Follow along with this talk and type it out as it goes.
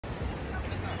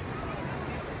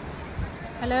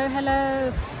Hello, hello,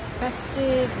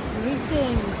 festive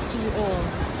greetings to you all.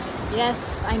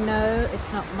 Yes, I know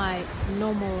it's not my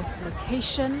normal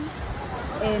location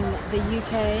in the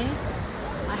UK.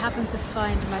 I happen to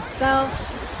find myself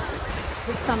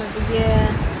this time of the year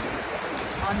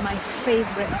on my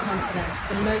favorite continent,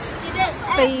 the most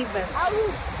favorite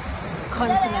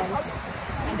continent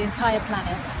in the entire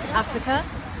planet, Africa.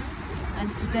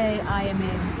 And today I am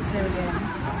in Sierra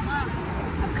Leone.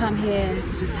 I've come here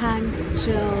to just hang, to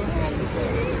chill,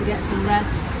 to get some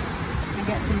rest and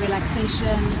get some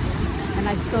relaxation, and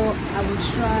I thought I would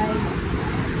try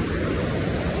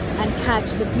and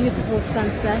catch the beautiful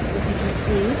sunset. As you can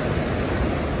see,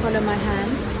 follow my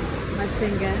hand, my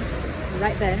finger,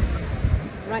 right there,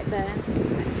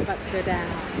 and it's about to go down.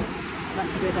 It's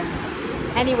about to go down.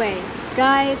 Anyway,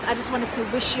 guys, I just wanted to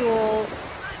wish you all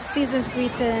season's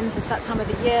greetings. It's that time of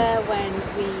the year when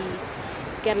we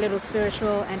get a little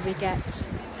spiritual and we get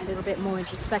a little bit more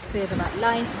introspective about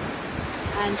life,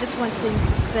 and just wanting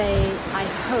to say I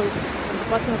hope from the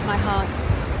bottom of my heart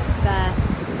that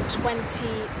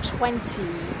 2020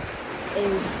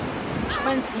 is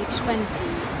 2020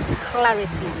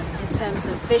 clarity in terms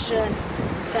of vision,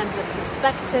 in terms of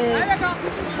perspective,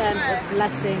 in terms of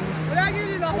blessings.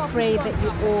 I pray that you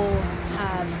all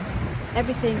have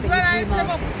everything that you dream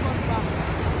of.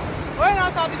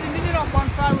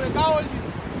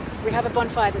 We have a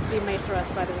bonfire that's been made for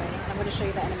us, by the way. I'm going to show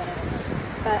you that in a minute.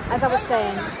 But as I was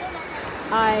saying,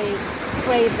 I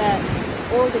pray that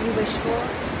all that you wish for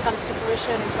comes to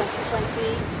fruition in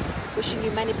 2020. Wishing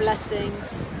you many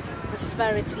blessings,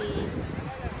 prosperity,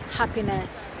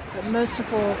 happiness, but most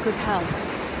of all, good health.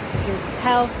 Because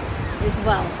health is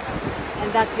wealth.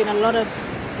 And that's been a lot of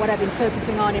what I've been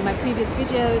focusing on in my previous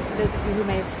videos. For those of you who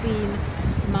may have seen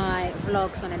my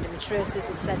vlogs on endometriosis,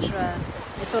 etc.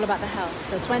 It's all about the health.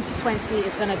 So 2020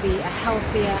 is going to be a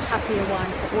healthier, happier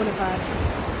one for all of us.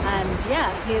 And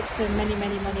yeah, here's to many,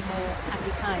 many, many more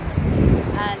happy times.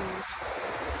 And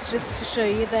just to show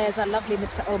you, there's our lovely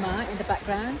Mr. Omar in the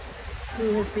background,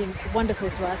 who has been wonderful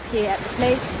to us here at the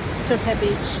place, Turkey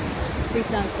Beach,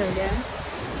 Freetown, Sierra Leone.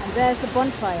 And there's the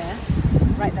bonfire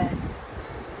right there.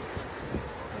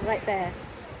 Right there.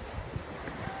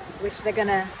 Which they're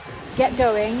gonna get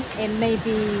going in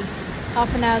maybe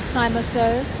half an hour's time or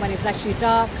so, when it's actually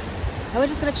dark, and we're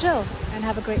just gonna chill and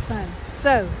have a great time.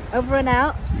 So over and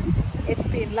out. It's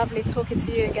been lovely talking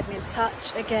to you and getting in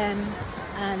touch again,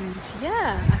 and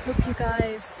yeah, I hope you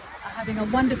guys are having a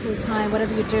wonderful time,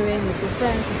 whatever you're doing, with your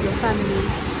friends, with your family,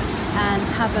 and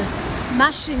have a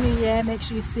smashing new year. Make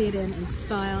sure you see it in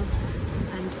style,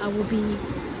 and I will be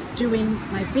doing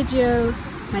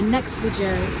my next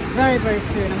video very, very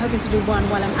soon. I'm hoping to do one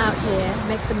while I'm out here,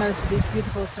 make the most of these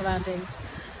beautiful surroundings,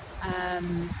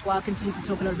 while I continue to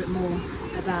talk a little bit more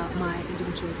about my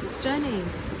endometriosis journey.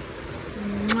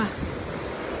 Mwah.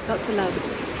 Lots of love.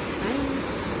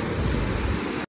 Bye.